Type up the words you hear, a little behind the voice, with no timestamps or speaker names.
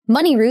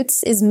Money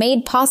Roots is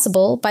made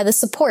possible by the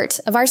support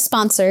of our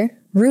sponsor,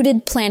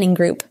 Rooted Planning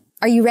Group.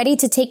 Are you ready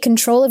to take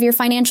control of your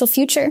financial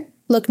future?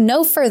 Look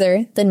no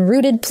further than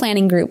Rooted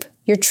Planning Group,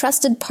 your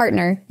trusted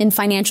partner in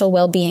financial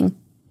well-being.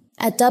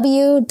 At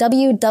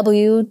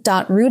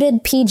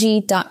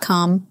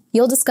www.rootedpg.com,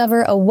 you'll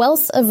discover a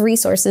wealth of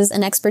resources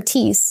and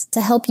expertise to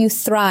help you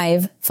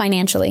thrive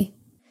financially.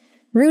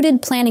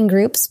 Rooted Planning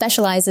Group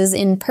specializes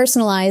in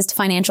personalized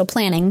financial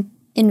planning,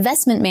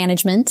 investment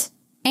management,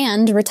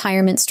 and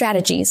retirement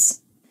strategies.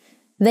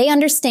 They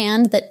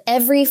understand that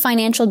every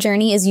financial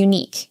journey is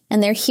unique,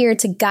 and they're here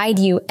to guide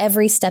you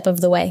every step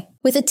of the way.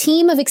 With a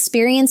team of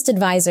experienced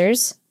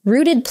advisors,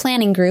 Rooted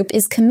Planning Group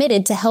is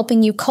committed to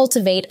helping you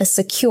cultivate a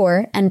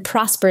secure and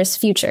prosperous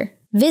future.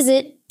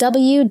 Visit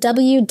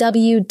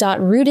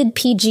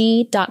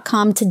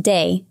www.rootedpg.com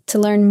today to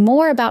learn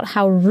more about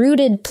how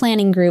Rooted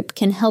Planning Group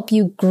can help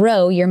you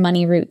grow your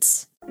money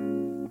roots.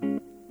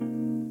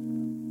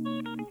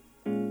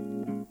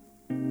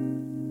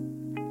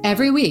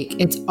 Every week,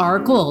 it's our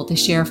goal to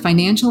share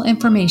financial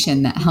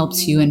information that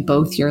helps you in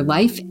both your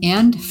life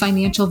and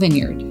financial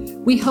vineyard.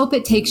 We hope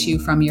it takes you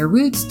from your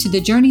roots to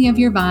the journey of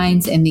your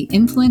vines and the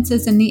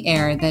influences in the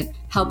air that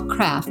help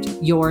craft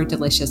your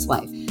delicious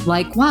life.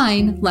 Like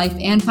wine, life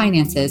and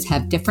finances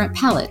have different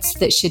palates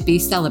that should be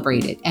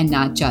celebrated and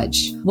not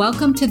judged.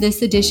 Welcome to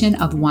this edition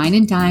of Wine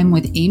and Dime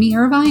with Amy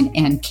Irvine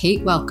and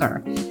Kate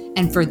Welker.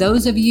 And for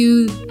those of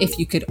you, if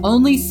you could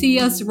only see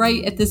us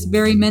right at this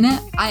very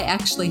minute, I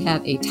actually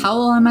have a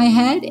towel on my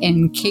head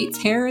and Kate's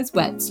hair is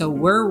wet. So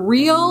we're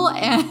real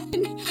and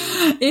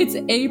it's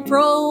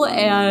April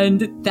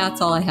and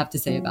that's all I have to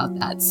say about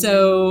that.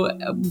 So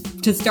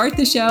to start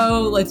the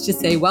show, let's just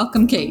say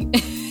welcome, Kate.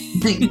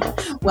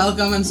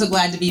 Welcome. I'm so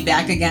glad to be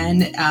back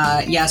again.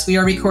 Yes, we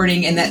are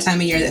recording in that time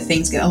of year that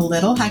things get a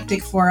little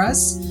hectic for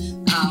us.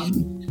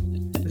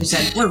 We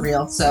said we're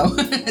real, so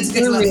it's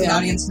good to let the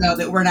audience know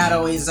that we're not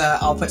always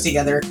all put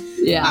together.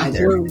 Yeah,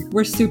 either.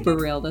 We're super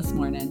real this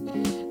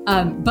morning.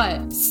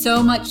 But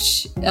so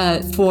much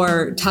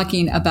for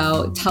talking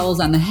about towels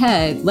on the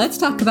head. Let's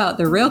talk about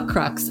the real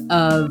crux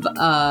of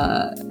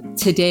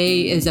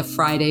today is a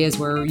Friday, as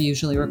we're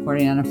usually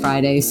recording on a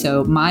Friday.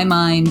 So my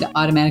mind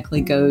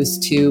automatically goes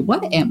to,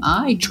 what am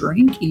I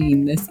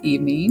drinking this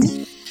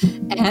evening?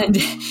 And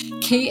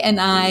Kate and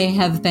I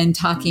have been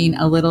talking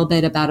a little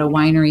bit about a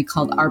winery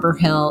called Arbor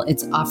Hill.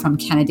 It's off from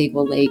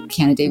Canandaigua Lake.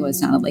 Canandaigua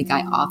is not a lake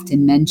I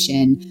often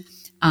mention.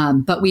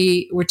 But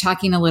we were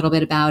talking a little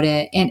bit about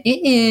it, and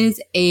it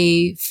is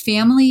a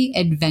family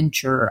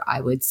adventure, I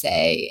would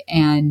say.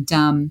 And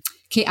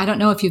Kate, I don't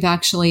know if you've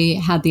actually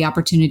had the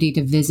opportunity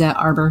to visit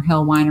Arbor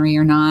Hill Winery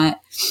or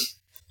not.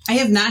 I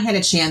have not had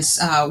a chance.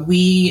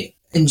 We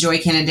enjoy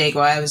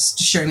Canandaigua. I was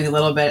just sharing with you a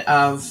little bit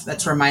of,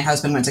 that's where my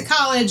husband went to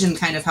college, and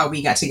kind of how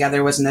we got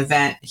together was an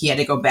event he had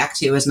to go back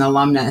to as an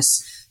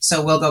alumnus.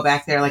 So we'll go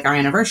back there. Like our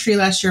anniversary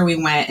last year, we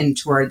went and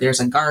toured. There's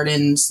a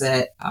gardens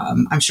that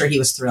I'm sure he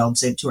was thrilled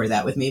to tour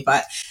that with me.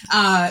 But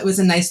it was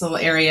a nice little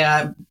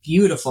area,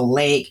 beautiful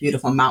lake,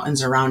 beautiful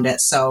mountains around it.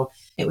 So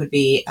it would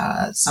be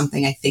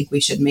something I think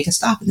we should make a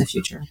stop in the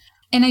future.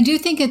 And I do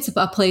think it's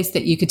a place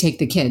that you could take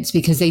the kids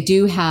because they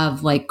do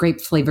have like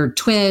grape flavored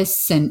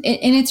twists and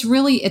it's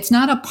really, it's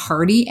not a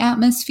party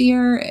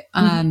atmosphere.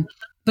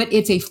 But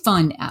it's a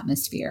fun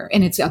atmosphere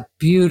and it's a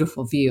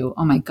beautiful view.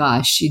 Oh my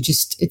gosh.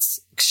 It's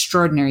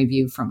extraordinary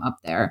view from up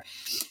there.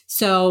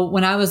 So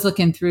when I was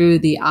looking through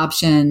the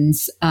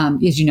options,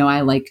 as you know,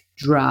 I like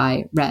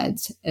dry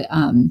reds,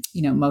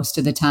 most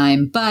of the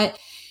time, but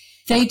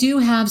they do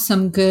have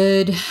some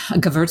good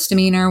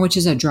Gewürztraminer, which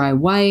is a dry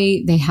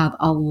white. They have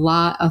a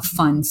lot of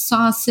fun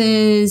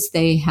sauces.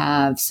 They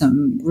have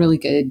some really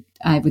good,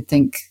 I would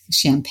think,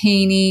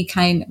 champagne-y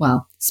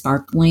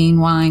sparkling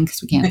wine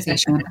because we can't say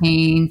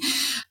champagne.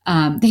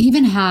 They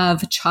even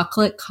have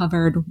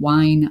chocolate-covered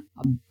wine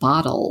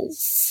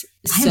bottles.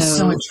 I am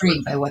so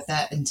intrigued by what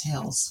that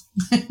entails.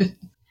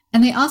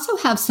 And they also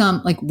have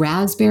some like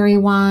raspberry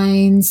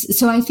wines.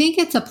 So I think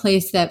it's a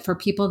place that for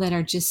people that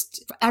are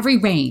just every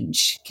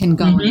range can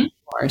go in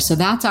for. So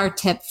that's our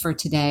tip for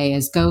today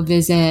is go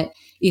visit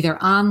either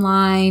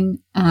online,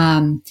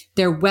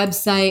 their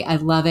website. I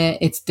love it.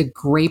 It's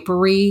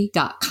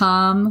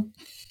thegrapery.com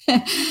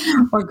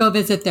or go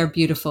visit their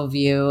beautiful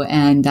view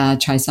and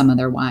try some of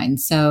their wine.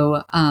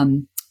 So,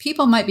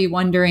 people might be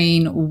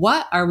wondering,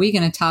 what are we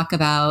going to talk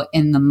about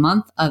in the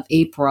month of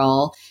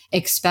April,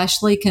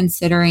 especially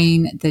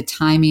considering the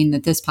timing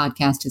that this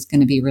podcast is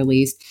going to be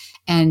released?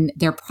 And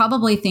they're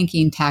probably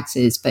thinking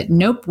taxes, but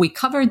nope, we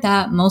covered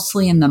that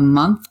mostly in the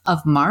month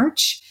of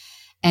March.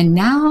 And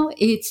now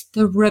it's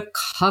the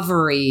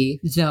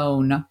recovery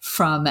zone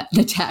from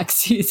the tax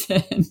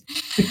season.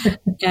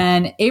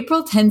 And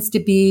April tends to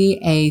be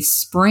a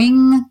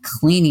spring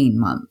cleaning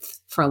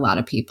month for a lot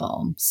of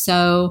people.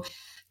 So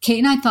Kate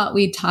and I thought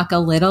we'd talk a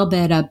little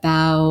bit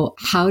about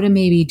how to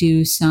maybe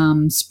do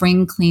some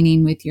spring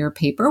cleaning with your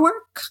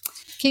paperwork.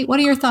 Kate, what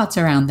are your thoughts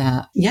around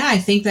that? Yeah, I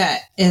think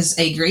that is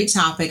a great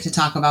topic to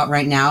talk about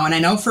right now. And I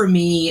know for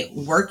me,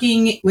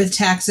 working with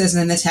taxes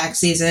and in the tax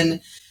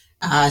season,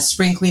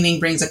 Spring cleaning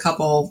brings a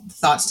couple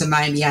thoughts to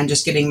mind beyond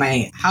just getting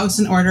my house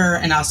in order.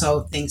 And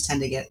also things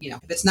tend to get,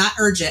 if it's not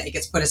urgent, it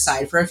gets put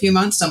aside for a few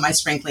months. So my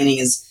spring cleaning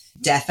is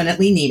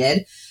definitely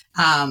needed.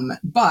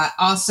 But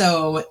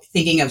also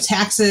thinking of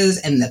taxes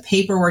and the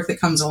paperwork that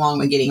comes along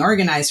with getting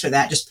organized for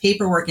that, just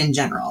paperwork in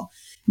general.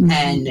 Mm-hmm.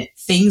 And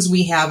things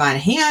we have on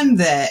hand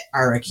that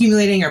are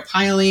accumulating or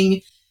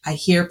piling. I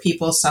hear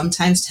people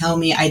sometimes tell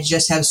me I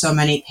just have so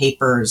many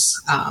papers,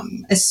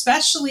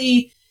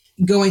 especially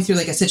going through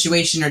like a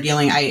situation or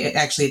dealing. I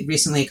actually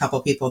recently a couple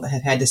of people that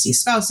have had to see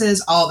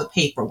spouses, all the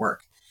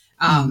paperwork.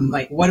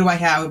 Like, what do I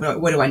have?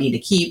 What do I need to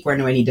keep? Where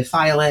do I need to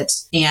file it?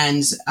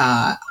 And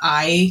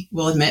I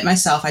will admit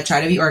myself, I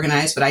try to be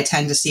organized, but I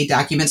tend to see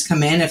documents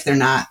come in if they're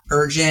not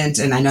urgent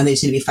and I know they need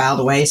to be filed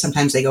away.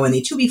 Sometimes they go in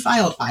the to be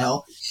filed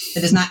file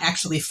that is not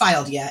actually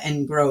filed yet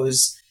and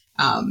grows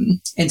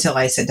until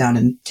I sit down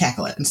and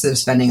tackle it. Instead of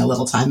spending a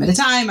little time at a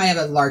time, I have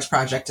a large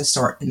project to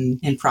sort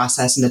and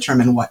process and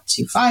determine what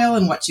to file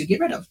and what to get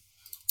rid of.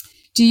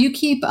 Do you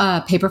keep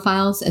paper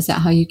files? Is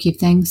that how you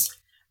keep things?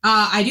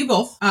 I do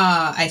both.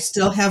 I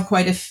still have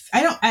quite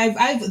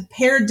I've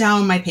pared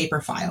down my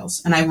paper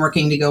files and I'm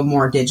working to go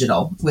more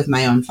digital with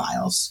my own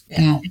files.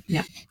 Yeah.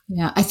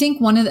 I think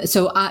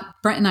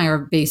Brent and I are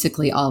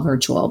basically all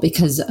virtual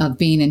because of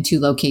being in 2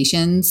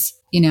 locations.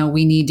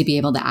 We need to be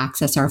able to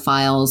access our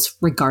files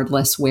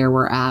regardless where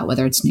we're at,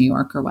 whether it's New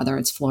York or whether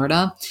it's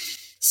Florida.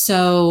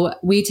 So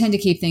we tend to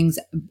keep things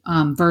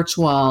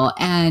virtual.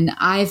 And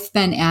I've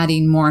been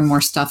adding more and more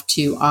stuff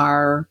to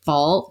our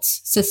vault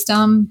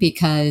system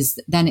because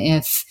then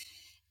if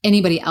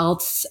anybody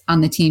else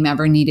on the team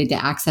ever needed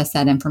to access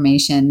that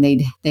information,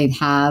 they'd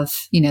have,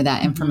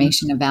 that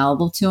information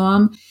available to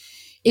them.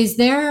 Is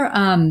there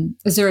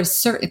a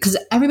certain, because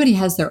everybody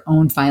has their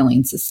own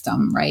filing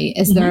system, right?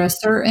 Is there a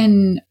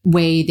certain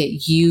way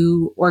that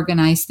you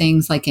organize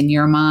things, like in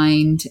your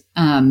mind,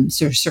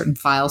 sort of certain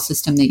file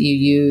system that you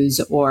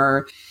use,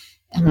 or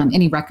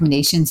any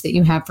recommendations that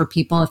you have for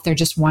people if they're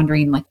just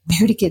wondering, like,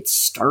 where to get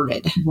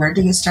started?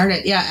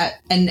 Yeah.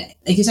 And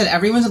like you said,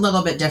 everyone's a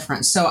little bit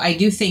different. So I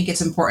do think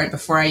it's important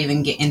before I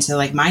even get into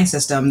like my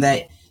system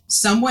that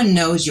someone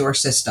knows your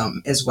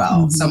system as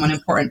well, someone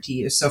important to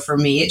you. So for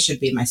me, it should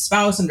be my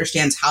spouse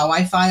understands how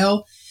I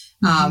file.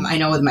 I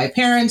know with my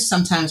parents,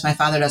 sometimes my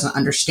father doesn't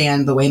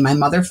understand the way my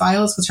mother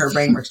files because her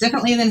brain works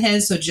differently than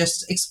his. So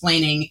just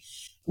explaining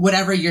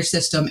whatever your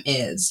system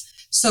is.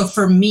 So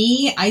for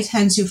me, I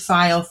tend to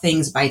file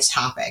things by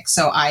topic.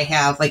 So I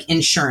have like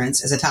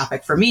insurance as a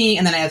topic for me.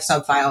 And then I have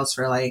subfiles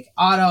for like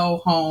auto,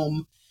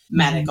 home,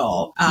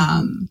 medical.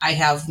 I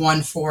have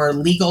one for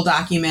legal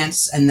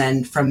documents. And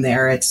then from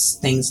there, it's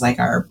things like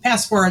our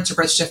passports or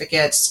birth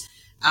certificates.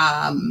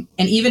 And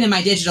even in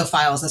my digital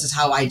files, this is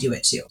how I do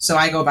it too. So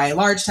I go by a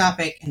large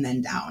topic and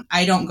then down.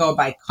 I don't go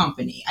by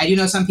company. I do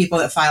know some people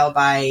that file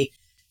by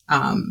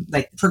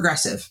like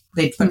Progressive.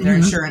 They put their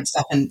insurance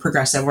stuff in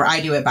Progressive, where I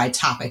do it by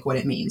topic, what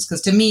it means.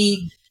 Because to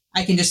me,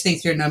 I can just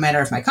think through, no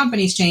matter if my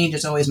company's changed,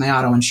 it's always my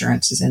auto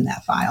insurance is in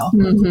that file.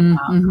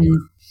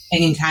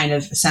 And kind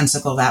of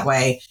sensible that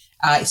way.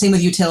 Same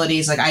with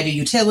utilities. Like I do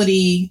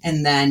utility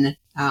and then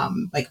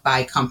like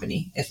by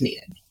company if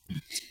needed.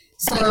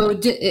 So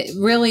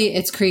really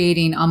it's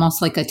creating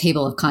almost like a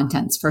table of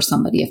contents for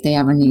somebody if they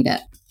ever need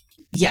it.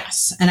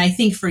 Yes. And I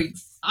think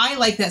I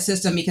like that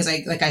system because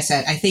like I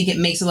said, I think it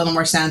makes a little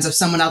more sense. If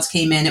someone else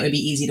came in, it would be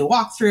easy to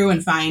walk through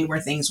and find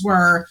where things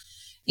were.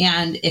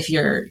 And if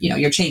you're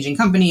changing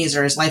companies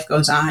or as life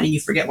goes on and you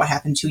forget what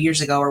happened 2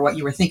 years ago or what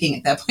you were thinking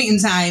at that point in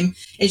time,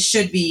 it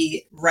should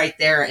be right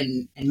there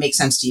and make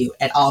sense to you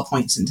at all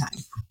points in time.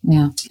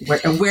 Yeah.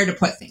 Where to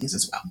put things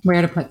as well.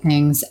 Where to put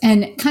things.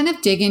 And kind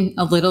of digging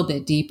a little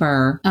bit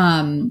deeper,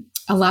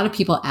 a lot of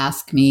people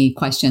ask me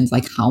questions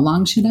like, how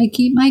long should I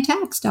keep my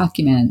tax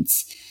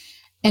documents?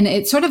 And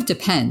it sort of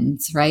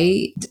depends,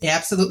 right? It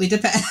absolutely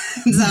depends.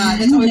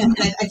 That's always,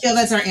 I feel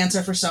that's our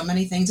answer for so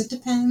many things. It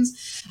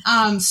depends.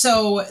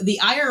 So the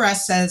IRS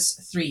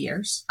says 3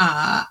 years.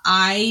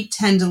 I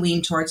tend to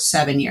lean towards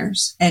 7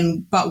 years.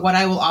 But what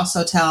I will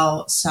also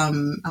tell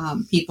some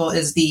people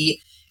is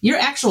your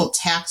actual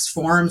tax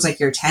forms, like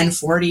your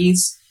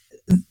 1040s,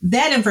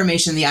 that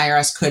information the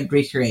IRS could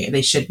recreate.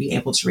 They should be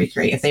able to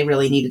recreate if they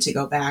really needed to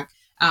go back.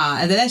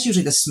 And that's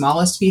usually the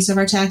smallest piece of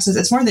our taxes.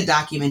 It's more the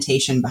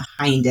documentation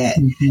behind it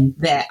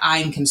that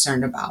I'm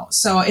concerned about.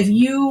 So if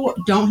you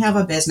don't have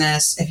a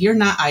business, if you're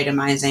not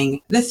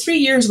itemizing, the 3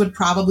 years would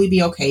probably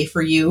be okay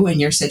for you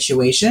in your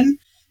situation.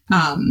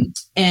 And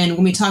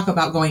when we talk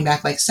about going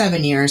back like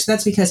 7 years,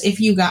 that's because if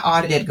you got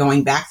audited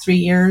going back 3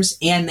 years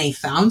and they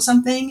found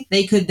something,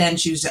 they could then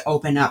choose to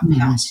open up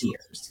past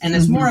years. And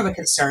it's more of a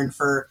concern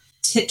for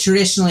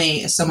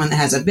traditionally someone that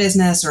has a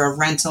business or a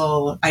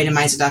rental,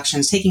 itemized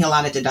deductions, taking a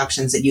lot of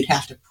deductions that you'd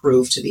have to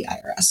prove to the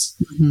IRS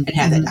and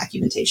have that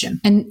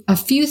documentation. And a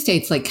few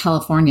states like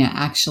California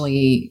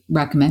actually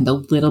recommend a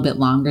little bit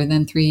longer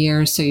than 3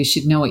 years. So you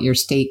should know what your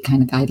state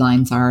kind of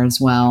guidelines are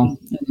as well.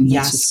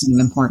 Yes. That's just kind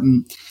of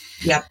important.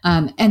 Yep.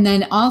 And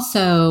then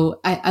also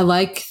I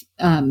like,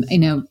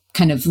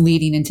 kind of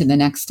leading into the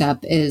next step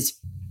is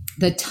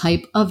the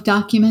type of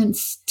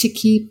documents to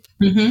keep.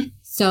 Mm-hmm.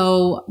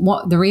 So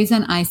the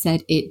reason I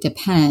said it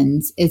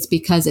depends is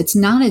because it's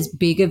not as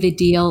big of a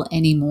deal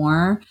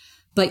anymore.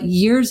 But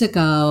years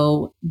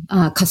ago,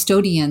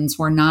 custodians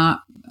were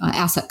not,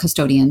 asset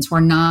custodians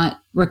were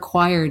not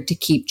required to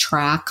keep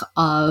track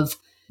of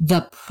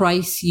the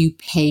price you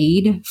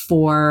paid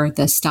for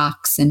the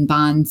stocks and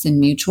bonds and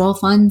mutual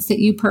funds that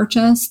you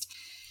purchased.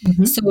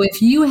 Mm-hmm. So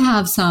if you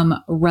have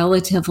some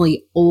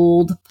relatively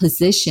old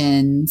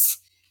positions,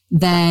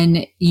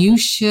 then you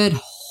should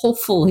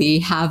hopefully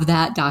have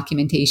that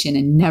documentation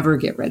and never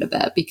get rid of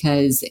it,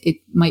 because it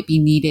might be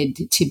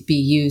needed to be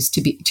used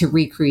to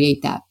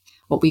recreate that,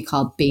 what we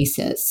call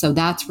basis. So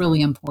that's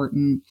really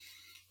important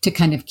to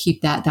kind of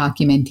keep that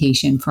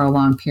documentation for a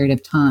long period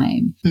of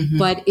time. Mm-hmm.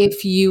 But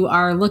if you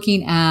are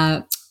looking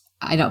at,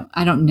 I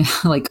don't know,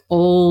 like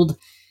old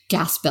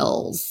gas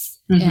bills,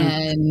 mm-hmm.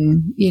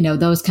 and,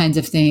 those kinds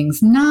of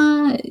things,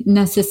 not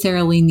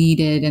necessarily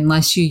needed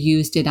unless you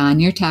used it on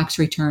your tax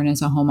return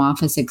as a home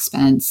office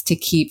expense to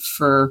keep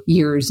for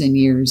years and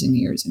years and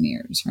years and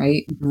years,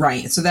 right?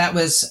 Right. So that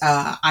was,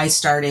 I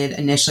started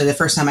initially, the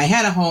first time I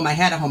had a home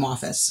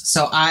office.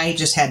 So I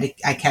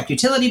kept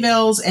utility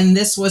bills, and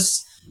this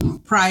was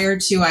prior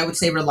to, I would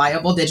say,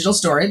 reliable digital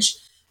storage.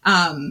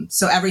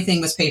 So everything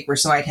was paper.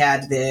 So I'd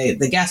had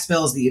the gas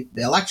bills, the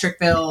electric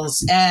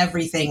bills,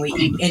 everything,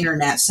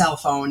 internet, cell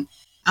phone.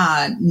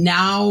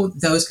 Now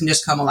those can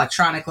just come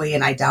electronically,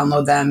 and I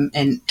download them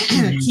and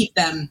keep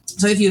them.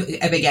 So if you,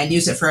 again,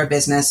 use it for a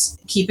business,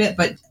 keep it,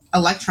 but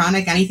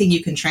electronic, anything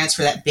you can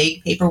transfer, that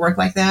big paperwork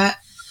like that,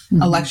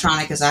 mm-hmm.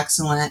 electronic is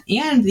excellent.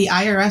 And the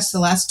IRS, the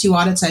last 2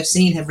 audits I've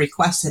seen, have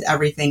requested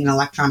everything in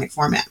electronic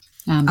format.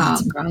 I'm not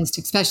surprised,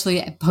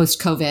 especially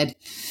post-COVID.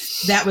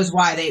 That was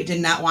why they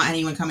did not want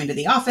anyone coming to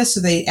the office.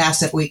 So they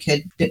asked if we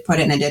could put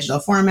it in a digital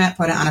format,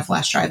 put it on a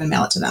flash drive, and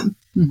mail it to them.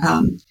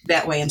 Mm-hmm.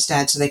 That way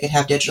instead, so they could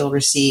have digital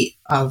receipt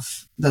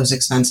of those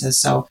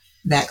expenses. So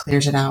that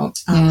clears it out.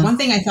 Yeah. One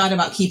thing I thought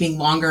about keeping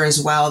longer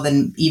as well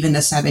than even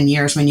the 7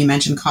 years, when you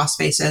mentioned cost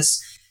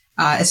basis,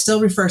 it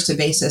still refers to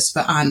basis,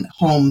 but on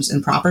homes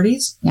and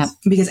properties. Yep.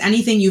 Because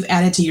anything you've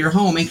added to your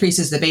home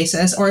increases the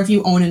basis, or if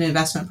you own an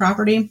investment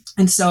property.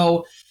 And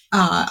so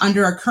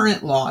under our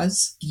current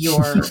laws,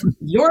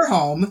 your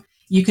home,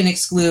 you can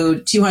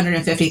exclude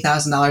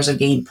 $250,000 of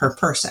gain per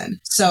person.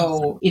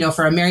 So,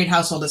 for a married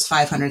household, it's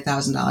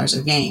 $500,000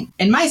 of gain.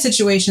 In my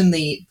situation,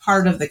 the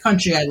part of the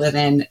country I live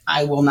in,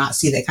 I will not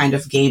see that kind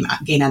of gain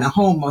on a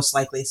home, most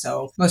likely.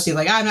 So most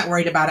people are like, I'm not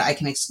worried about it, I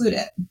can exclude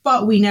it.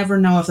 But we never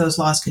know if those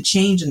laws could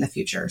change in the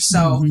future. So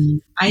mm-hmm.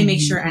 I make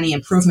sure any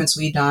improvements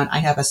we've done, I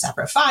have a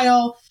separate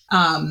file.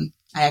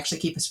 I actually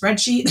keep a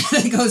spreadsheet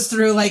that goes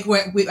through like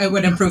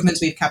what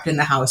improvements we've kept in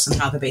the house and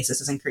how the basis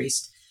has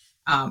increased.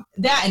 And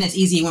it's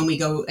easy when we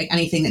go, like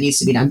anything that needs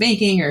to be done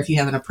banking, or if you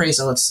have an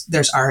appraisal,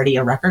 there's already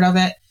a record of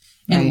it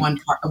in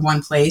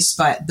one place.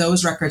 But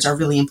those records are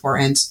really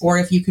important. Or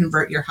if you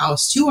convert your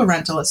house to a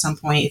rental at some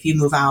point, if you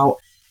move out,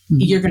 mm-hmm.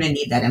 you're going to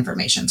need that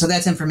information. So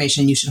that's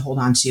information you should hold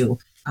on to,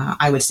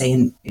 I would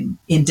say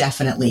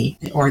indefinitely,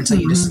 or until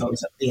mm-hmm. you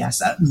dispose of the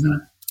asset. Mm-hmm.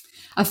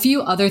 A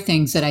few other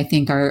things that I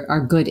think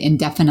are good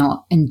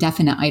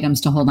indefinite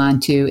items to hold on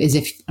to is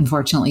if,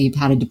 unfortunately, you've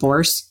had a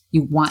divorce,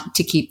 you want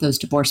to keep those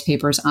divorce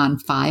papers on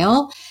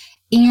file,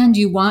 and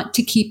you want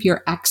to keep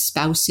your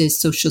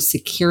ex-spouse's Social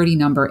Security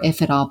number,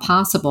 if at all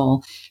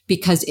possible,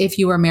 because if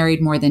you are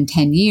married more than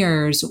 10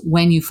 years,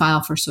 when you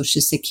file for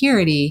Social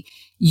Security,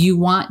 you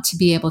want to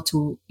be able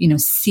to,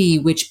 see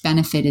which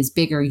benefit is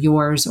bigger,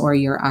 yours or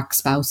your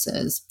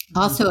ex-spouse's. Mm-hmm.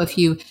 Also, if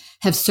you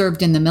have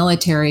served in the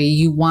military,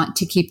 you want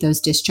to keep those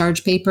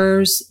discharge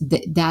papers.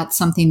 That's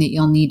something that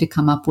you'll need to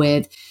come up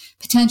with,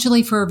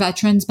 potentially for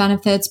veterans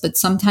benefits, but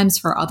sometimes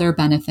for other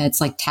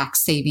benefits like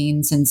tax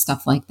savings and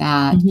stuff like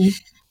that. Mm-hmm.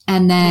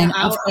 And then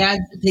I'll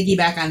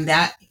piggyback on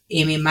that,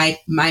 Amy. My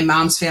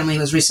mom's family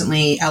was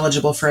recently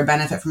eligible for a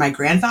benefit for my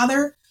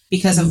grandfather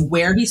because of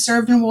where he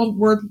served in World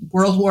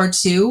War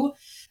II.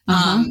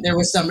 There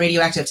was some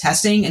radioactive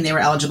testing, and they were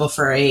eligible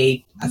for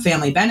a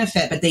family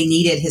benefit, but they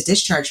needed his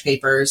discharge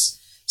papers.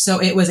 So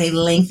it was a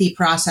lengthy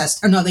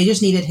process. Or no, they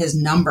just needed his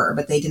number,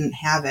 but they didn't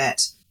have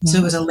it. Yeah. So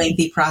it was a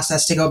lengthy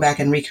process to go back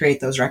and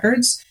recreate those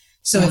records.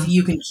 So if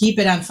you can keep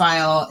it on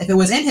file, if it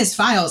was in his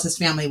files, his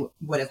family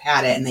would have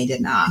had it, and they did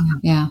not.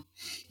 Yeah.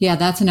 Yeah,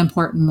 that's an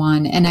important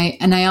one. And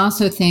I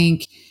also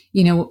think,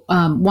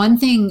 one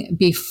thing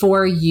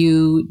before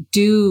you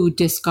do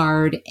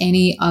discard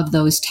any of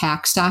those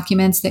tax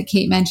documents that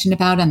Kate mentioned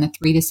about on the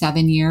 3 to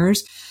 7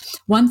 years,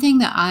 one thing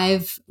that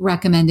I've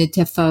recommended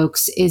to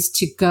folks is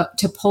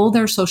to pull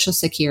their Social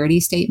Security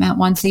statement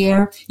once a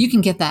year. You can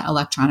get that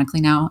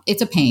electronically now.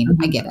 It's a pain.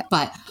 Mm-hmm. I get it.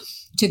 But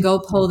to go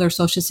pull their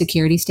Social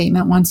Security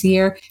statement once a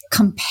year,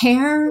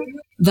 compare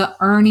the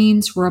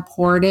earnings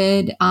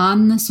reported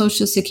on the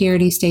Social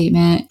Security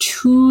statement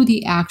to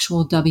the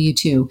actual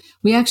W-2.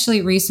 We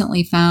actually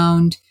recently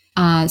found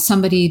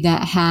somebody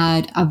that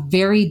had a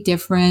very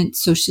different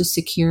Social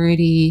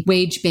Security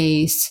wage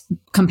base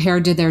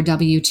compared to their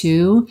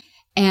W-2.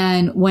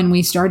 And when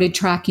we started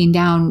tracking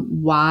down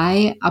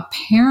why,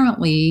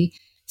 apparently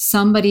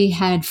somebody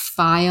had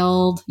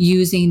filed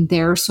using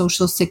their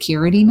social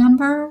security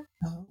number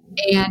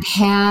and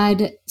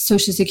had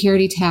Social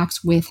Security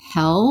tax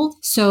withheld.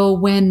 So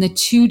when the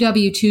two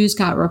W-2s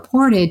got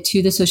reported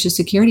to the Social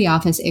Security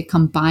office, it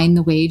combined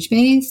the wage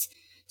base.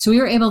 So we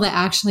were able to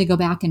actually go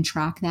back and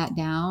track that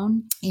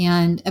down.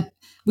 And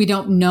we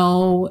don't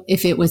know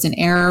if it was an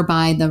error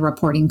by the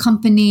reporting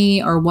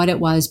company or what it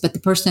was, but the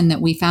person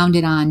that we found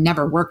it on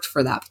never worked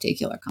for that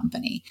particular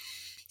company.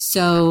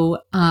 So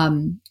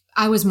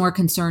I was more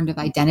concerned of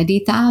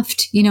identity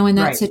theft, in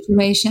that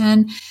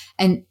situation.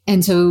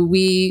 And so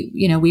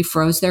we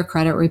froze their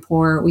credit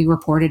report. We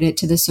reported it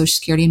to the Social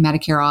Security and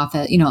Medicare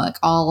office, like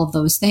all of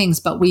those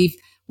things. But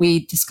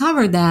we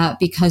discovered that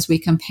because we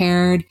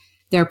compared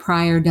their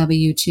prior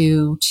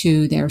W-2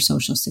 to their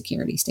Social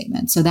Security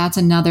statement. So that's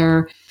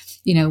another,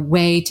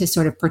 way to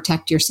sort of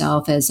protect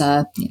yourself as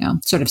a,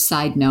 sort of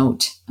side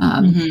note that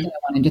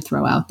I wanted to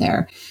throw out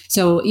there.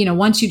 So,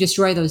 once you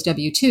destroy those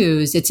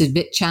W-2s, it's a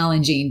bit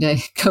challenging to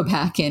go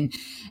back and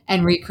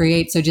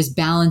recreate. So just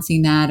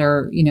balancing that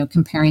or,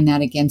 comparing that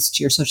against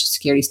your Social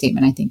Security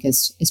statement, I think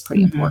is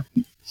pretty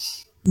important.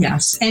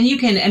 Yes. And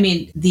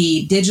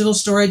the digital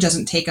storage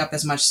doesn't take up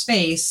as much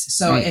space.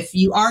 So if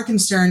you are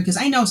concerned, because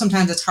I know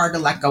sometimes it's hard to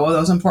let go of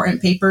those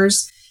important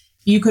papers,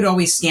 you could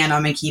always scan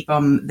them and keep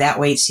them that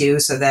way too,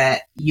 so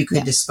that you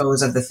could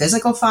dispose of the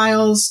physical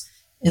files.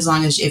 As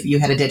long as if you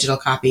had a digital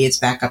copy, it's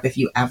backup if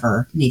you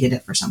ever needed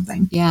it for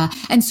something. Yeah.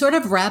 And sort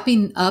of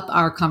wrapping up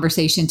our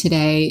conversation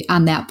today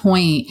on that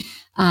point,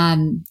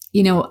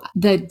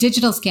 the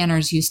digital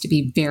scanners used to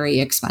be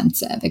very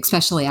expensive,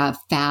 especially a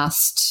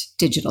fast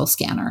digital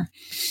scanner.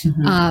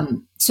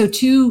 So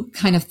two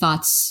kind of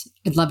thoughts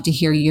I'd love to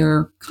hear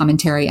your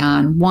commentary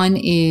on. One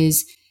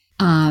is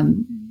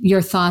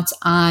your thoughts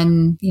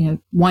on,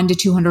 $100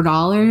 to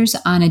 $200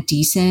 on a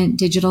decent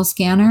digital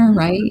scanner,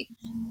 right?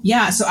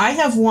 Yeah, so I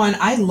have one.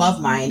 I love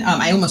mine.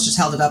 I almost just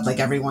held it up like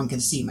everyone can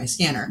see my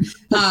scanner.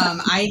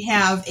 I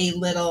have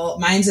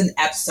mine's an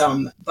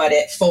Epson, but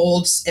it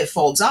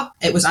folds up.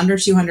 It was under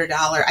 $200.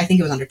 I think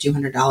it was under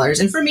 $200.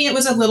 And for me, it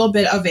was a little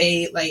bit of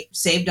a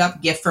saved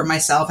up gift for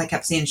myself. I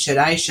kept saying, should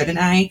I, shouldn't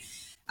I?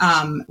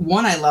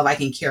 One, I love, I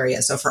can carry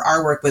it. So for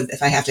our work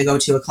if I have to go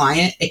to a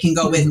client, it can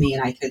go with me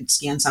and I could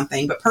scan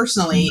something. But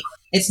personally,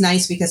 it's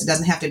nice because it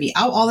doesn't have to be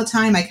out all the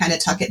time. I kind of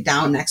tuck it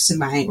down next to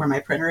where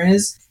my printer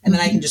is, and then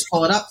I can just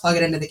pull it up, plug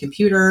it into the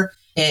computer.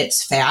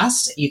 It's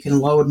fast. You can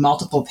load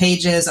multiple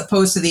pages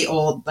opposed to the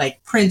old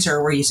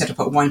printer where you just have to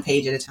put one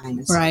page at a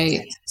time.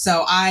 Right.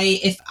 So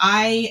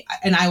I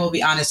will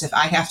be honest, if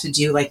I have to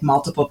do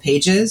multiple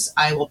pages,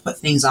 I will put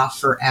things off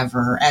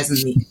forever.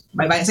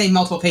 By saying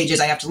multiple pages,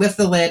 I have to lift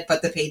the lid,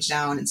 put the page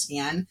down and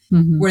scan,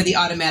 where the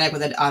automatic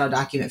with an auto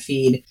document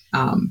feed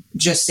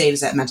just saves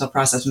that mental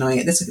process of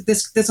knowing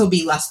this will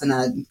be less than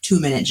a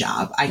 2-minute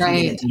job. I can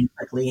get it done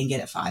quickly and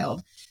get it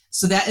filed.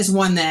 So that is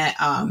one that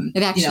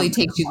it actually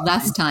takes you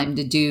less time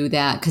to do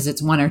that because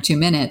it's 1 or 2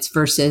 minutes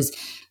versus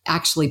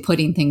actually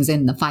putting things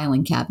in the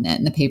filing cabinet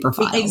and the paper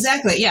files.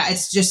 Exactly. Yeah.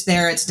 It's just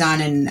there. It's done.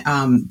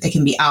 And it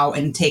can be out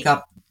and take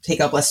up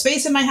less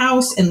space in my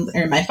house and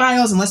my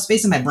files and less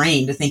space in my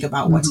brain to think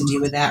about what to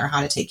do with that or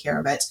how to take care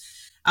of it.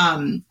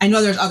 I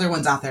know there's other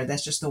ones out there.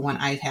 That's just the one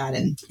I've had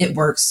and it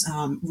works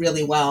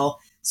really well.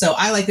 So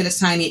I like that it's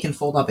tiny. It can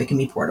fold up. It can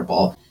be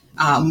portable.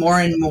 More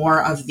and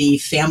more of the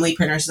family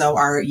printers,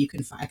 though, you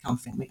can find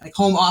family,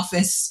 home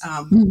office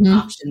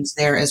options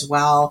there as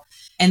well.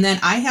 And then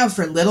I have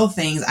for little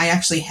things, I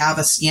actually have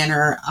a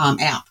scanner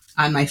app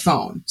on my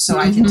phone. So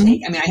I can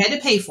I had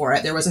to pay for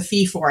it. There was a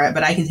fee for it,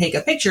 but I can take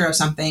a picture of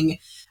something.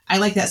 I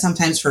like that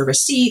sometimes for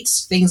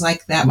receipts, things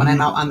like that. When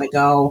I'm out on the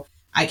go,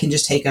 I can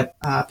just take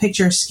a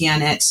picture,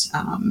 scan it,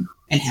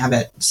 and have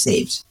it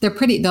saved.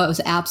 Those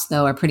apps,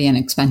 though, are pretty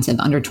inexpensive,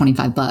 under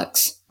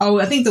 $25. Oh,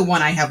 I think the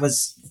one I have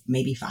was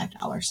maybe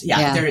 $5.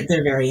 Yeah.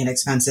 They're very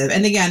inexpensive.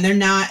 And again,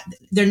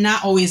 they're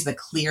not always the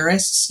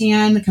clearest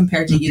scan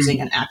compared to using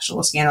an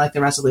actual scanner.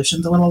 The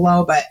resolution's a little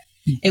low, but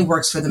it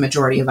works for the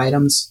majority of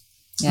items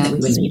that we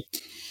would need.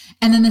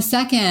 And then the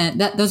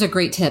second, those are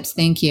great tips.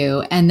 Thank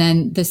you. And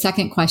then the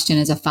second question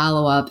as a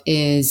follow-up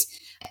is,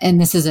 and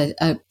this is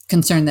a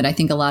concern that I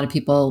think a lot of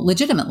people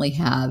legitimately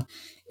have,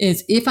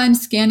 is if I'm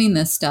scanning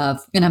this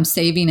stuff and I'm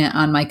saving it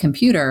on my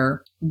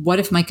computer, what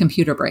if my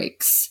computer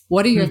breaks?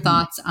 What are your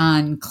thoughts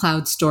on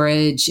cloud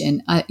storage?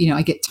 And,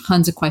 I get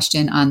tons of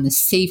question on the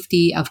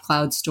safety of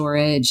cloud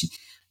storage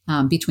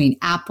between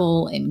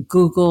Apple and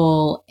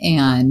Google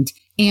and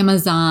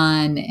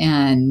Amazon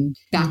and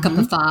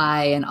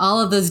Backupify and all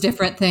of those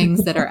different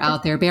things that are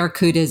out there.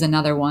 Barracuda is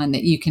another one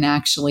that you can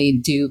actually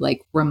do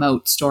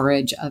remote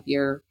storage of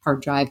your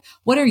hard drive.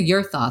 What are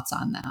your thoughts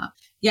on that?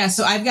 Yeah,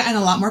 so I've gotten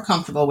a lot more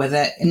comfortable with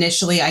it.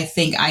 Initially, I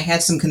think I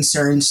had some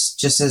concerns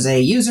just as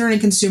a user and a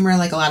consumer,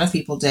 like a lot of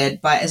people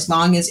did. But as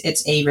long as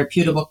it's a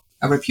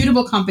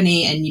reputable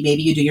company and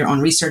maybe you do your own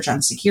research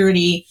on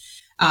security,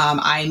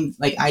 I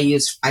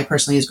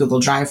personally use Google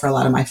Drive for a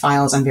lot of my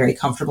files. I'm very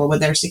comfortable with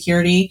their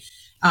security.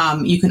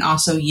 You can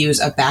also use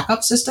a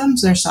backup system.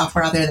 So there's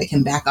software out there that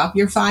can back up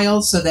your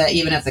files so that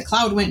even if the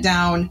cloud went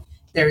down,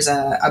 there's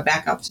a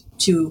backup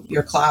to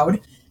your cloud.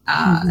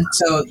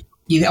 So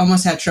you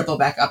almost have triple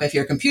backup. If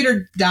your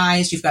computer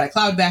dies, you've got a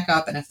cloud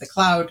backup. And if the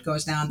cloud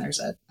goes down, there's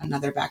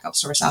another backup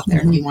source out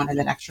there if you wanted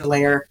an extra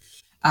layer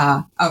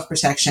of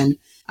protection.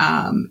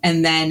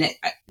 And then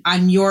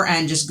on your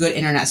end, just good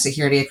internet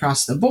security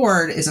across the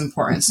board is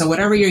important. So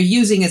whatever you're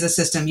using as a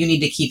system, you need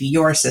to keep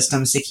your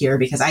system secure,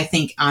 because I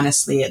think,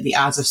 honestly, the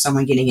odds of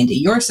someone getting into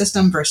your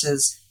system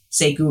versus,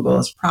 say, Google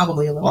is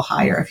probably a little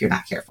higher if you're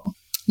not careful.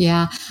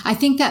 Yeah, I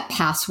think that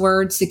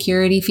password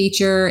security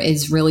feature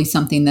is really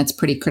something that's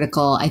pretty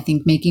critical. I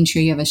think making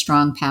sure you have a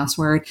strong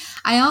password.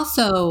 I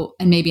also,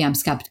 and maybe I'm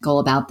skeptical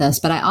about this,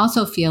 but I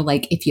also feel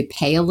like if you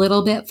pay a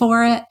little bit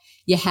for it,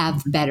 you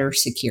have better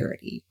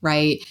security,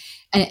 right?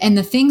 And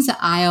the things that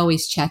I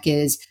always check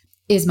is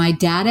my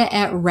data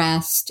at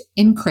rest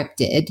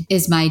encrypted?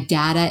 Is my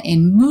data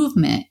in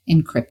movement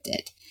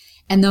encrypted?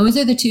 And those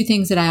are the two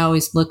things that I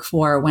always look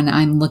for when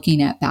I'm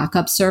looking at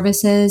backup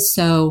services.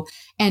 So,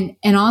 and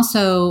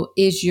also,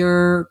 is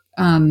your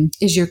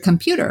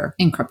computer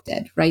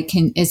encrypted, right?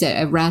 Is it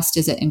at rest?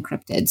 Is it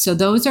encrypted? So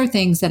those are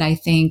things that I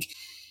think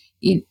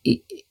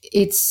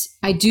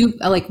I do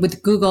like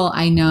with Google,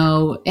 I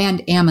know,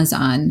 and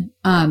Amazon,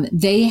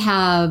 they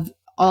have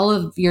all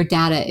of your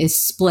data is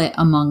split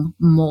among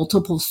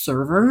multiple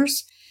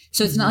servers.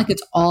 So it's not like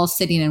it's all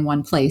sitting in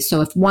one place.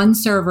 So if one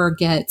server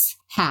gets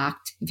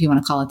hacked, if you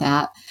want to call it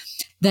that,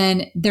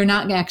 then they're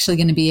not actually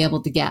going to be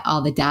able to get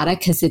all the data,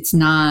 because it's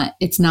not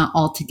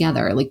all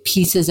together. Like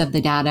pieces of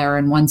the data are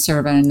in one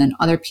server and then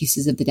other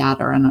pieces of the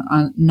data are on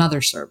another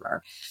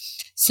server.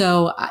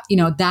 So,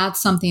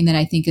 that's something that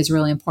I think is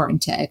really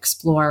important to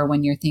explore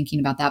when you're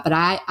thinking about that. But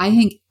I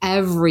think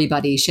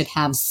everybody should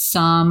have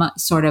some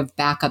sort of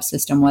backup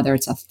system, whether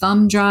it's a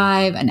thumb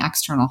drive, an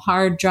external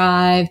hard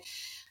drive,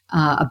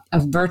 a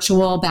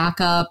virtual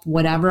backup,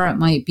 whatever it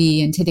might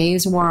be. In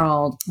today's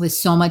world, with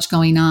so much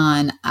going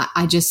on,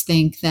 I just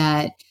think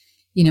that,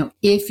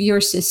 if your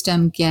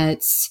system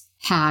gets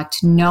hacked,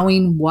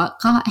 knowing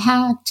what got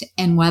hacked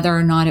and whether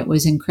or not it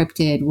was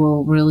encrypted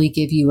will really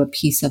give you a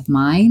peace of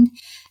mind.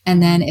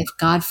 And then if,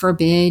 God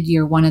forbid,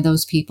 you're one of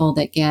those people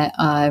that get,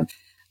 what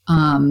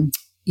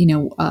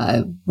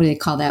do they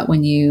call that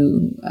when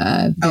you,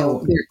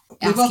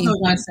 we both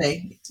want to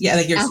say, yeah,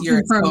 like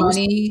you're for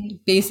money,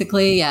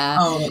 basically. Yeah.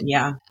 Oh,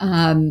 yeah.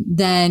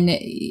 Then,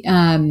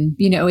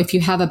 if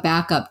you have a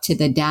backup to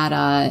the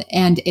data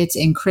and it's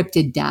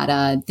encrypted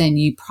data, then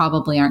you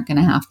probably aren't going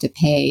to have to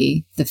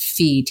pay the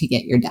fee to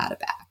get your data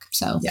back.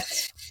 So,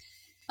 yes.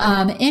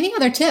 Any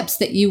other tips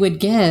that you would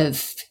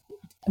give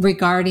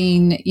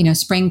regarding,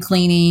 spring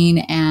cleaning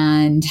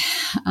and,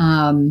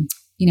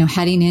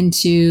 heading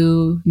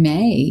into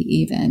May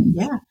even?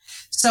 Yeah.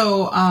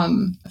 So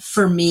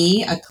for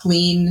me, a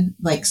clean,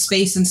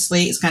 space and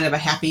slate is kind of a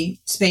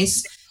happy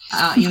space,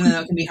 even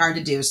though it can be hard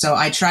to do. So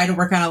I try to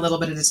work on a little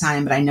bit at a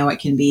time, but I know it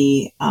can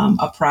be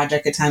a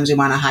project at times. We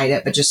want to hide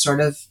it, but just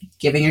sort of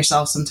giving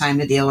yourself some time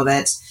to deal with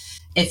it.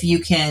 If you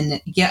can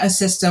get a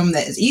system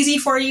that is easy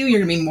for you, you're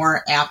going to be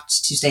more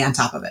apt to stay on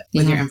top of it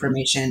with your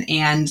information,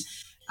 and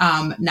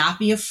not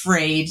be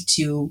afraid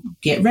to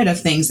get rid of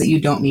things that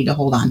you don't need to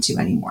hold on to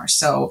anymore.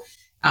 So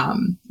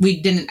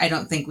I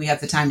don't think we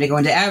have the time to go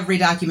into every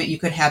document you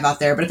could have out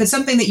there, but if it's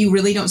something that you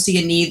really don't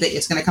see a need, that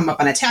it's going to come up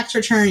on a tax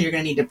return, you're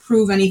going to need to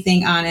prove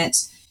anything on it,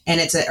 and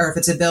or if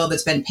it's a bill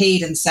that's been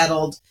paid and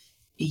settled,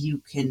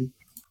 you can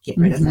get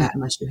rid of that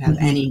unless you have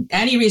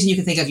any reason you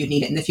can think of you'd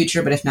need it in the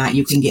future. But if not,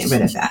 you can get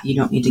rid of that. You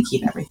don't need to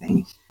keep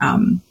everything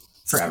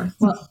forever.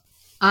 Well,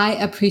 I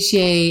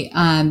appreciate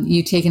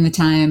you taking the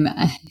time,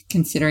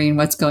 considering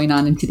what's going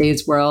on in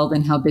today's world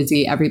and how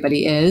busy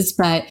everybody is.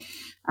 But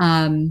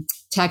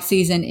tax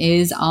season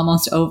is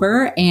almost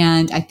over.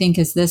 And I think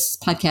as this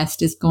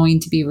podcast is going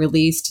to be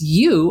released,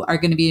 you are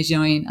going to be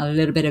enjoying a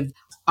little bit of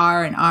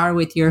R&R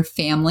with your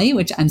family,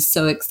 which I'm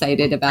so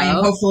excited about. I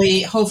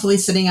am hopefully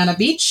sitting on a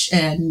beach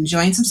and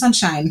enjoying some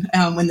sunshine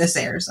when this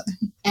airs.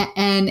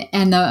 And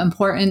the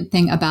important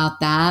thing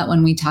about that,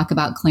 when we talk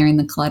about clearing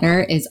the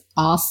clutter, is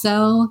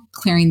also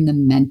clearing the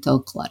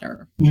mental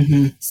clutter.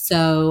 Mm-hmm.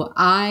 So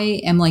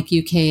I am like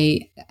you,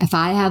 Kate. If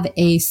I have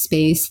a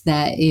space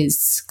that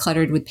is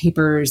cluttered with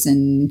papers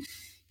and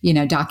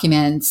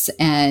documents,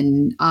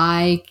 and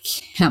I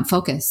can't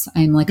focus,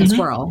 I'm like a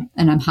squirrel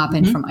and I'm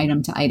hopping from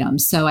item to item.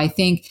 So I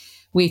think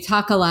we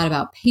talk a lot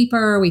about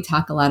paper, we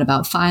talk a lot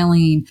about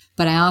filing,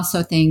 but I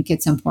also think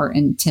it's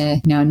important to,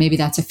 and maybe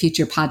that's a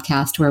future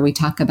podcast where we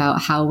talk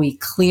about how we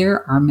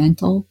clear our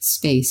mental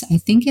space. I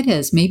think it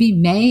is. Maybe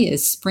May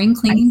is spring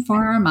cleaning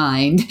for our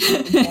mind.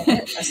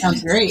 That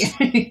sounds great.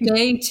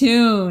 Stay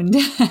tuned.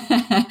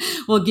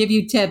 We'll give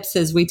you tips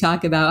as we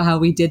talk about how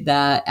we did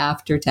that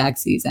after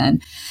tax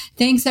season.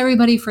 Thanks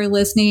everybody for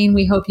listening.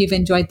 We hope you've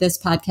enjoyed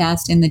this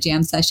podcast in the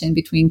jam session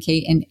between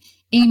Kate and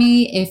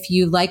Amy. If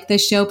you like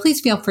this show,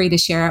 please feel free to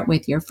share it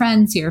with your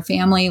friends, your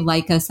family.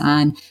 Like us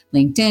on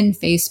LinkedIn,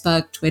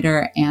 Facebook,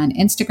 Twitter, and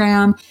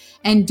Instagram.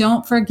 And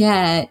don't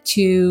forget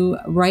to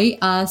rate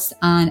us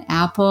on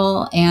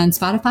Apple and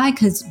Spotify,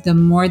 because the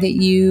more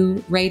that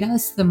you rate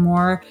us, the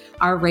more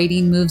our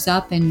rating moves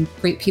up and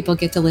great people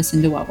get to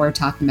listen to what we're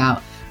talking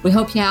about. We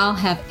hope y'all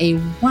have a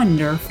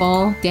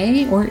wonderful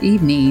day or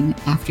evening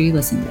after you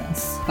listen to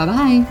this.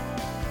 Bye-bye.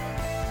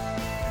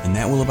 And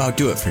that will about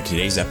do it for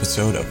today's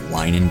episode of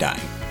Wine and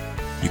Dime.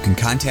 You can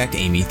contact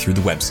Amy through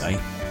the website,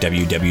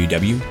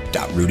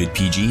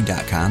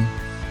 www.rootedpg.com,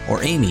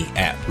 or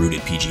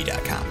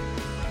amy@rootedpg.com.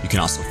 You can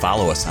also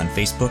follow us on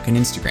Facebook and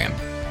Instagram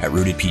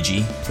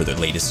 @RootedPG for the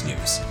latest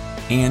news.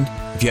 And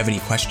if you have any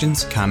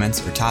questions,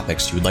 comments, or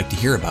topics you would like to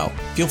hear about,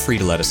 feel free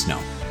to let us know.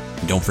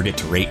 And don't forget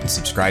to rate and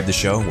subscribe the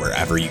show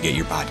wherever you get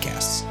your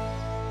podcasts.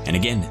 And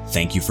again,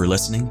 thank you for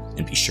listening,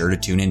 and be sure to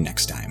tune in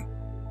next time.